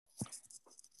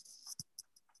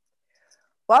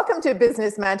Welcome to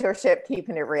Business Mentorship,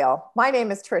 Keeping It Real. My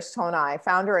name is Trish Tonai,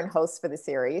 founder and host for the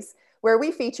series, where we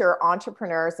feature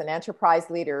entrepreneurs and enterprise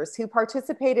leaders who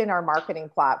participate in our marketing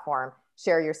platform,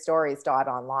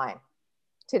 shareyourstories.online.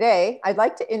 Today, I'd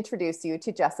like to introduce you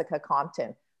to Jessica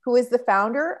Compton, who is the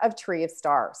founder of Tree of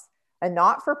Stars, a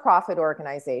not-for-profit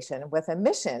organization with a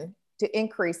mission to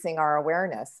increasing our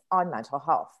awareness on mental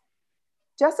health.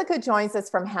 Jessica joins us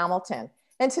from Hamilton,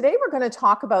 and today we're going to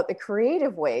talk about the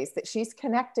creative ways that she's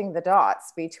connecting the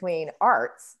dots between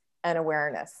arts and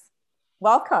awareness.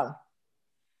 Welcome.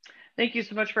 Thank you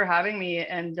so much for having me.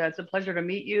 And it's a pleasure to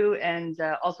meet you and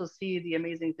also see the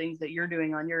amazing things that you're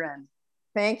doing on your end.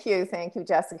 Thank you,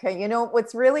 Jessica. You know,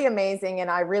 what's really amazing,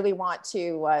 and I really want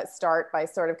to start by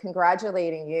sort of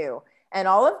congratulating you and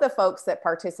all of the folks that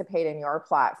participate in your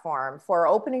platform for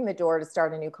opening the door to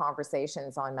start a new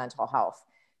conversations on mental health.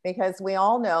 Because we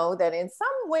all know that in some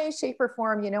way, shape, or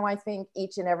form, you know, I think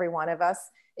each and every one of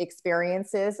us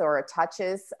experiences or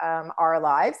touches our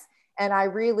lives. And I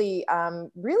really,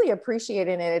 really appreciate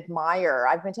and admire.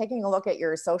 I've been taking a look at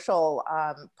your social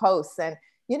posts, and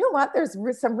you know what? There's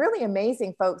some really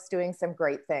amazing folks doing some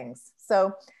great things.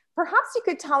 So perhaps you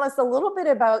could tell us a little bit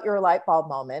about your light bulb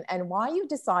moment and why you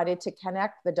decided to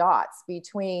connect the dots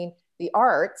between the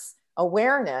arts,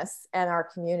 awareness, and our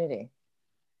community.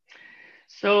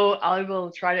 So I will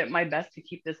try my best to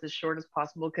keep this as short as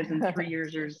possible because in 3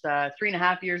 years, there's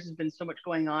 3.5 years has been so much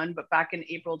going on. But back in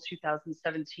April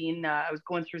 2017, I was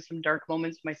going through some dark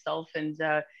moments myself. And,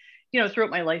 you know, throughout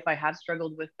my life, I have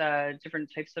struggled with different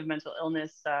types of mental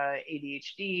illness,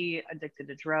 ADHD, addicted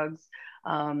to drugs,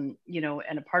 you know,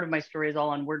 and a part of my story is all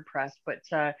on WordPress.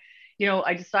 But you know,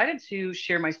 I decided to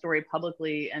share my story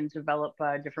publicly and develop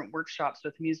different workshops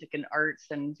with music and arts.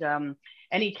 And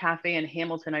any cafe in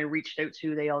Hamilton I reached out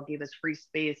to, they all gave us free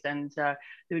space. And there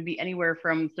would be anywhere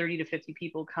from 30 to 50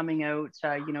 people coming out,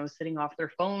 you know, sitting off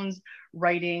their phones,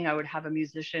 writing. I would have a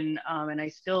musician. And I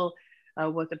still,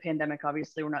 with the pandemic,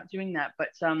 obviously, we're not doing that. But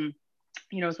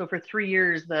you know, so for 3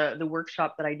 years, the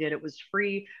workshop that I did, it was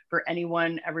free for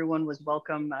anyone. Everyone was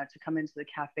welcome to come into the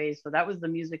cafe. So that was the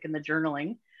music and the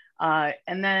journaling.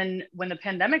 And then when the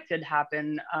pandemic did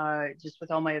happen, just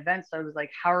with all my events, I was like,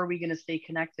 how are we going to stay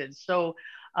connected? So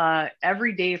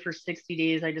every day for 60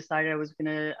 days, I decided I was going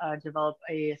to develop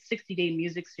a 60-day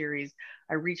music series.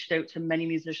 I reached out to many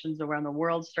musicians around the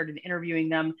world, started interviewing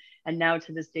them. And now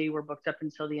to this day, we're booked up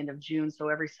until the end of June. So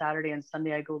every Saturday and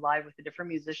Sunday, I go live with a different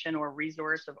musician or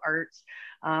resource of arts.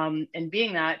 And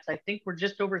being that, I think we're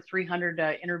just over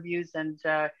 300 interviews and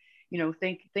you know,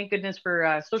 thank goodness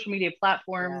for social media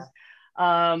platforms.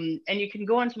 Yeah. And you can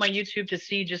go onto my YouTube to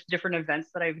see just different events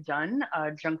that I've done,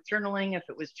 junk journaling, if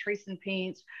it was trace and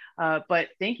paint. But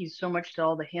thank you so much to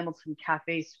all the Hamilton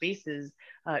Cafe spaces,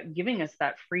 giving us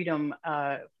that freedom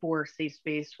for safe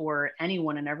space for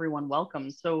anyone and everyone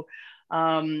welcome. So,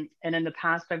 and in the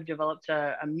past, I've developed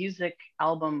a music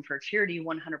album for charity,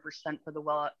 100% for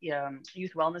the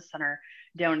Youth Wellness Center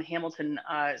down in Hamilton.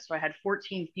 So I had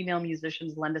 14 female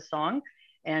musicians lend a song,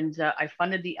 and I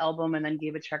funded the album and then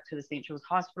gave a check to the St. Joe's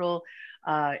Hospital.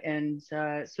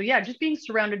 So yeah, just being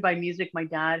surrounded by music. My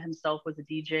dad himself was a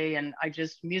DJ, and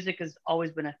music has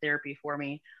always been a therapy for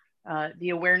me. The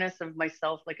awareness of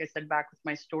myself, like I said, back with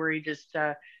my story, just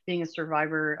being a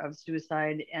survivor of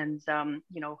suicide and,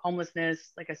 you know,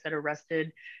 homelessness, like I said,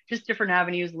 arrested, just different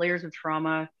avenues, layers of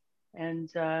trauma. And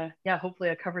yeah,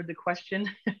 hopefully I covered the question.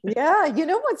 Yeah, you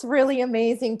know what's really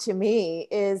amazing to me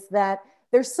is that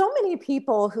there's so many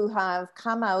people who have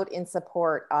come out in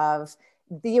support of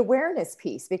the awareness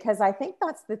piece, because I think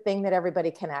that's the thing that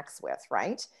everybody connects with,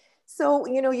 right? So,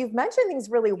 you know, you've mentioned these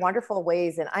really wonderful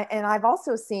ways, and I've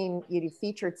also seen you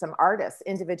featured some artists,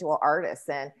 individual artists,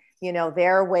 and, you know,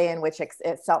 their way in which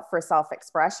it's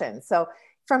self-expression. So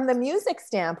from the music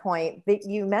standpoint, that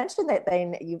you mentioned that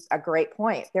a great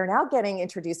point. They're now getting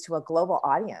introduced to a global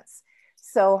audience.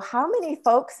 So how many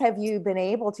folks have you been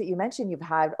able to, you mentioned you've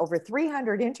had over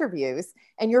 300 interviews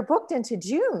and you're booked into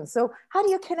June. So how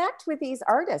do you connect with these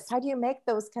artists? How do you make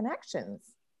those connections?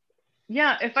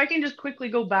 Yeah, if I can just quickly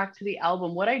go back to the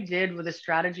album, what I did with the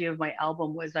strategy of my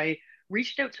album was I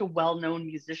reached out to well-known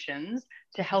musicians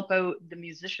to help out the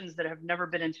musicians that have never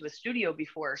been into a studio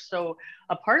before. So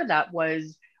a part of that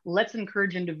was, let's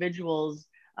encourage individuals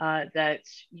that,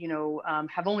 you know,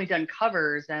 have only done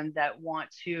covers and that want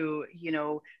to, you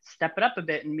know, step it up a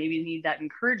bit and maybe need that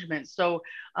encouragement. So,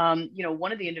 you know,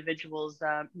 one of the individuals,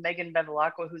 Megan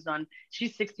Bevilacqua,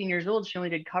 she's 16 years old. She only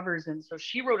did covers. And so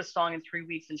she wrote a song in 3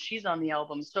 weeks and she's on the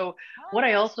album. So what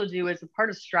I also do as a part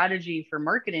of strategy for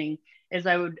marketing is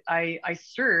I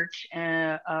search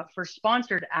for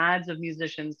sponsored ads of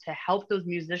musicians to help those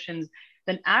musicians.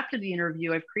 Then after the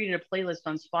interview, I've created a playlist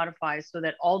on Spotify so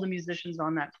that all the musicians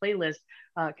on that playlist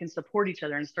can support each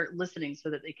other and start listening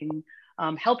so that they can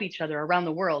help each other around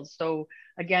the world. So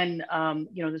again,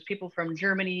 there's people from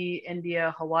Germany,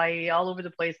 India, Hawaii, all over the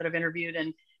place that I've interviewed,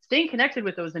 and staying connected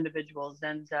with those individuals.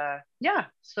 And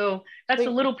so that's a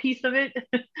little piece of it.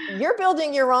 You're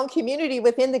building your own community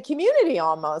within the community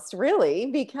almost, really,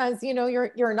 because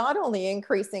you're not only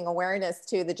increasing awareness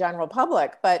to the general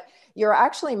public, but you're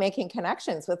actually making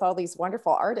connections with all these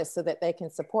wonderful artists so that they can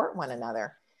support one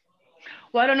another.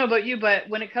 Well, I don't know about you, but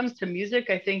when it comes to music,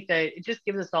 I think that it just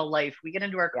gives us all life. We get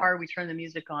into our car, we turn the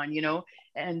music on,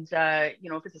 and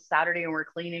if it's a Saturday and we're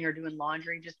cleaning or doing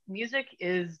laundry, just music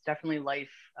is definitely life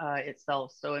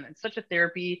itself. So, and it's such a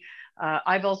therapy.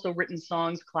 I've also written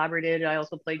songs, collaborated. I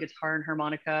also play guitar and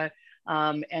harmonica.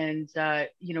 And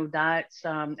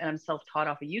I'm self-taught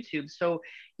off of YouTube. So,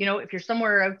 if you're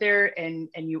somewhere out there and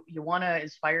you want to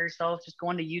inspire yourself, just go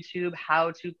onto YouTube,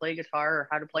 how to play guitar or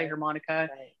how to play harmonica,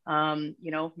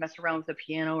 mess around with the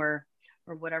piano or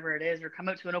whatever it is, or come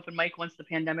out to an open mic once the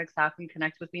pandemic's happened,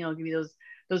 connect with me. And I'll give you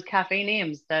those cafe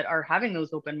names that are having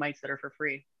those open mics that are for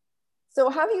free. So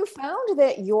have you found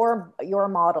that your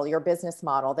model, your business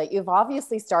model that you've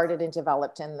obviously started and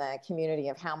developed in the community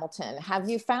of Hamilton, have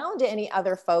you found any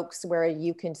other folks where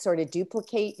you can sort of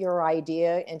duplicate your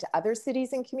idea into other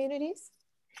cities and communities?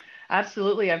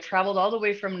 Absolutely. I've traveled all the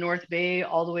way from North Bay,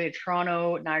 all the way to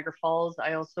Toronto, Niagara Falls.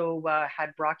 I also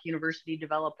had Brock University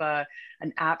develop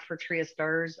an app for Tria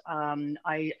Stars.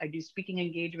 I do speaking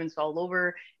engagements all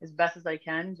over as best as I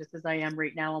can, just as I am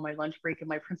right now on my lunch break in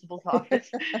my principal's office.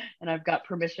 And I've got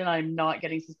permission. I'm not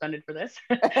getting suspended for this.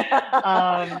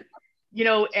 And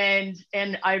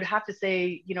I'd have to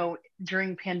say,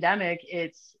 during pandemic,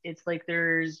 it's like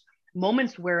there's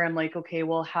moments where I'm like, okay,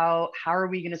 well, how are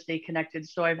we going to stay connected?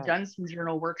 So I've done some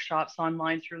journal workshops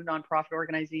online through nonprofit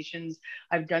organizations.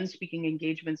 I've done speaking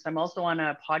engagements. I'm also on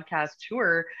a podcast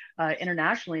tour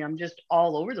internationally. I'm just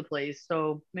all over the place.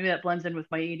 So maybe that blends in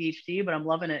with my ADHD, but I'm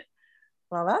loving it.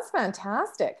 Well, that's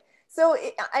fantastic. So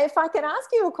if I can ask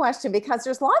you a question, because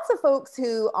there's lots of folks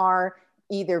who are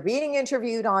either being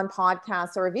interviewed on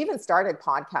podcasts or have even started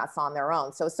podcasts on their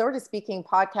own. So sort of speaking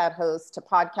podcast host to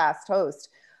podcast host.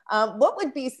 What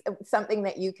would be something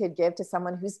that you could give to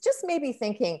someone who's just maybe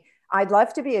thinking, I'd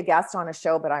love to be a guest on a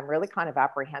show, but I'm really kind of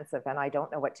apprehensive and I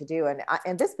don't know what to do.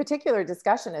 And this particular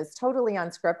discussion is totally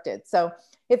unscripted. So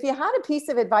if you had a piece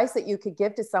of advice that you could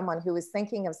give to someone who is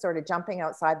thinking of sort of jumping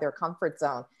outside their comfort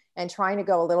zone and trying to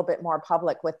go a little bit more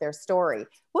public with their story,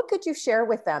 what could you share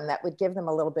with them that would give them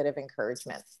a little bit of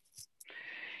encouragement?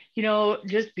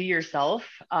 Just be yourself.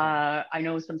 I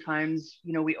know sometimes,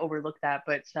 we overlook that,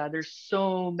 but there's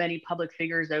so many public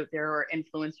figures out there or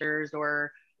influencers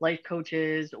or life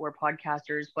coaches or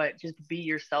podcasters, but just be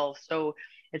yourself. So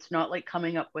it's not like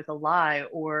coming up with a lie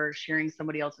or sharing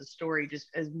somebody else's story, just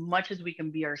as much as we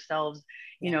can be ourselves,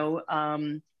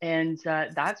 and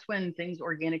that's when things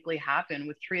organically happen.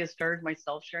 With Tria Stars,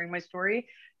 myself sharing my story,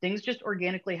 things just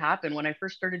organically happen. When I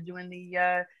first started doing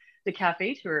the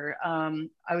cafe tour,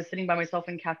 I was sitting by myself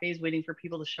in cafes waiting for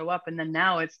people to show up, and then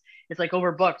now it's like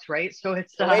overbooked, right? So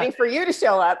it's waiting for you to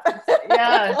show up.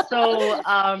 Yeah, so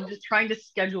just trying to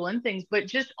schedule in things, but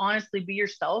just honestly be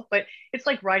yourself. But it's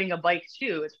like riding a bike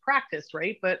too, it's practice,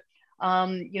 right? But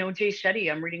Jay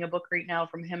Shetty, I'm reading a book right now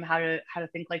from him, how to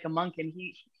think like a monk, and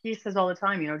he says all the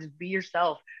time, just be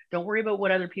yourself, don't worry about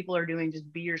what other people are doing,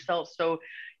 just be yourself. So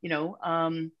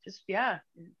just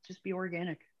be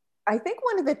organic. I think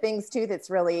one of the things too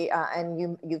that's really, and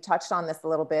you touched on this a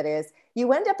little bit, is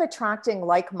you end up attracting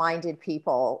like-minded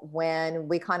people when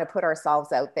we kind of put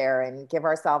ourselves out there and give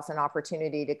ourselves an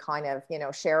opportunity to kind of,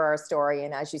 share our story.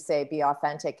 And as you say, be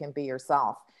authentic and be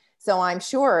yourself. So I'm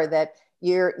sure that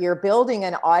you're building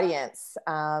an audience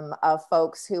of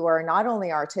folks who are not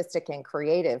only artistic and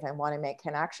creative and want to make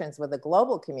connections with a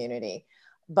global community,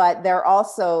 but they're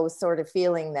also sort of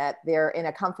feeling that they're in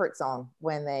a comfort zone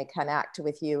when they connect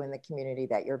with you in the community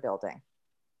that you're building.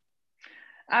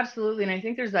 Absolutely. And I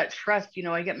think there's that trust.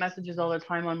 I get messages all the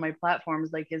time on my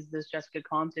platforms like, is this Jessica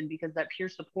Compton? Because that peer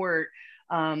support,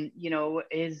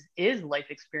 is life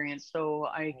experience. So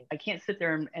I can't sit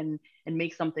there and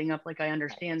make something up like I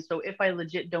understand. So if I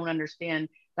legit don't understand,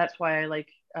 that's why I like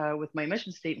with my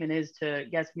mission statement is to,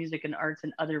 yes, music and arts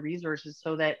and other resources,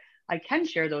 so that I can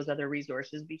share those other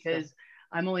resources, because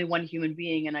I'm only one human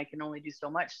being and I can only do so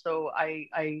much. So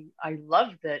I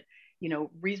love that,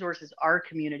 resources our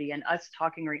community, and us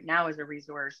talking right now is a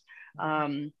resource.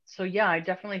 So yeah, I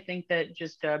definitely think that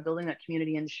just building that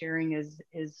community and sharing is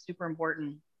super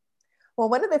important. Well,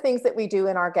 one of the things that we do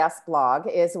in our guest blog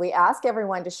is we ask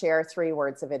everyone to share 3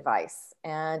 words of advice.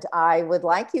 And I would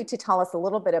like you to tell us a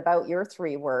little bit about your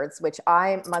 3 words, which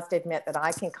I must admit that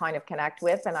I can kind of connect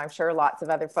with, and I'm sure lots of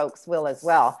other folks will as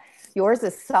well. Yours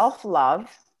is self-love,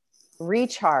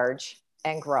 recharge,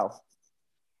 and grow.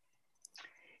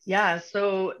 Yeah,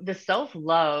 so the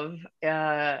self-love,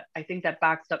 I think that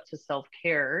backs up to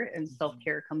self-care, and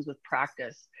self-care comes with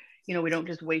practice. We don't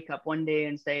just wake up one day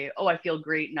and say, "Oh, I feel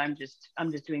great," and I'm just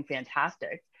doing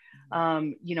fantastic.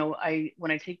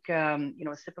 When I take a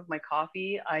sip of my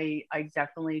coffee, I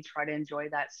definitely try to enjoy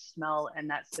that smell and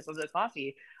that sip of the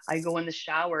coffee. I go in the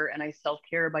shower and I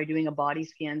self-care by doing a body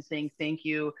scan, saying thank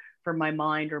you for my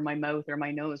mind or my mouth or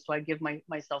my nose. So I give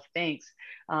myself thanks.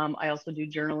 I also do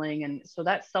journaling, and so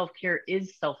that self-care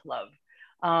is self-love.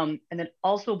 And then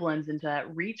also blends into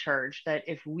that recharge, that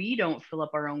if we don't fill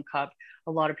up our own cup,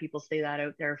 a lot of people say that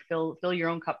out there, fill your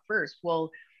own cup first.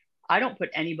 Well, I don't put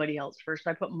anybody else first.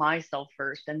 I put myself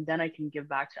first, and then I can give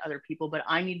back to other people. But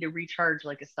I need to recharge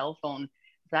like a cell phone.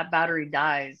 If that battery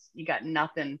dies, you got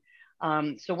nothing.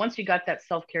 So once you got that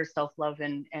self-care, self-love,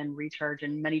 and recharge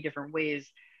in many different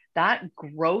ways, that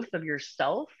growth of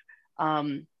yourself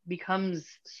becomes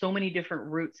so many different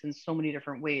routes in so many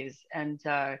different ways. And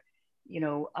I'm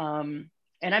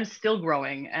still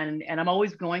growing, and I'm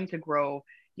always going to grow.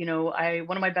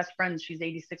 One of my best friends, she's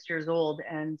 86 years old,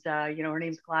 and her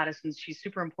name's Gladys, and she's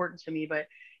super important to me. But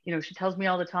she tells me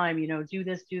all the time, do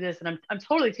this, and I'm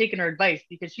totally taking her advice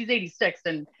because she's 86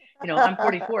 and I'm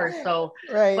 44. So,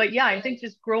 Right. but yeah, I think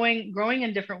just growing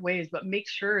in different ways, but make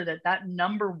sure that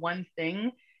number one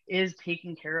thing is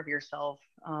taking care of yourself.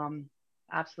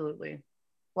 Absolutely.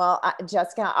 Well,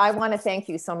 Jessica, I want to thank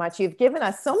you so much. You've given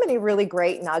us so many really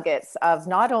great nuggets of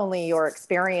not only your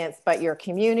experience, but your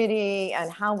community and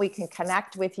how we can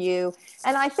connect with you.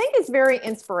 And I think it's very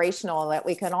inspirational that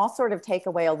we can all sort of take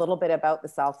away a little bit about the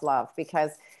self-love,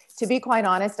 because to be quite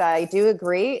honest, I do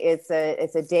agree. It's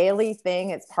a daily thing.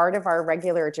 It's part of our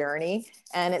regular journey.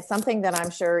 And it's something that I'm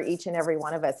sure each and every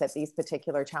one of us at these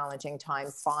particular challenging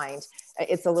times find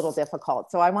it's a little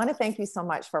difficult. So I want to thank you so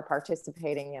much for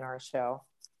participating in our show.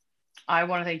 I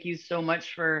want to thank you so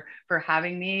much for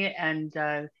having me, and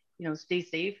stay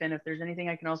safe. And if there's anything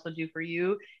I can also do for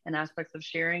you in aspects of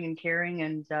sharing and caring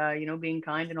and being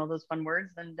kind and all those fun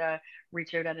words, then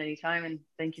reach out at any time. And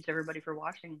thank you to everybody for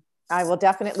watching. I will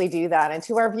definitely do that. And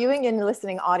to our viewing and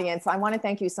listening audience, I want to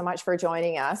thank you so much for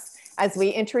joining us as we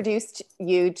introduced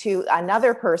you to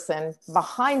another person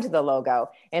behind the logo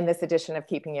in this edition of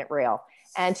Keeping It Real.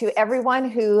 And to everyone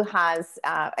who has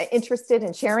interested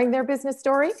in sharing their business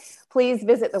story, please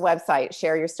visit the website,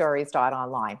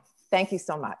 shareyourstories.online. Thank you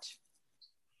so much.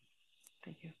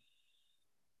 Thank you.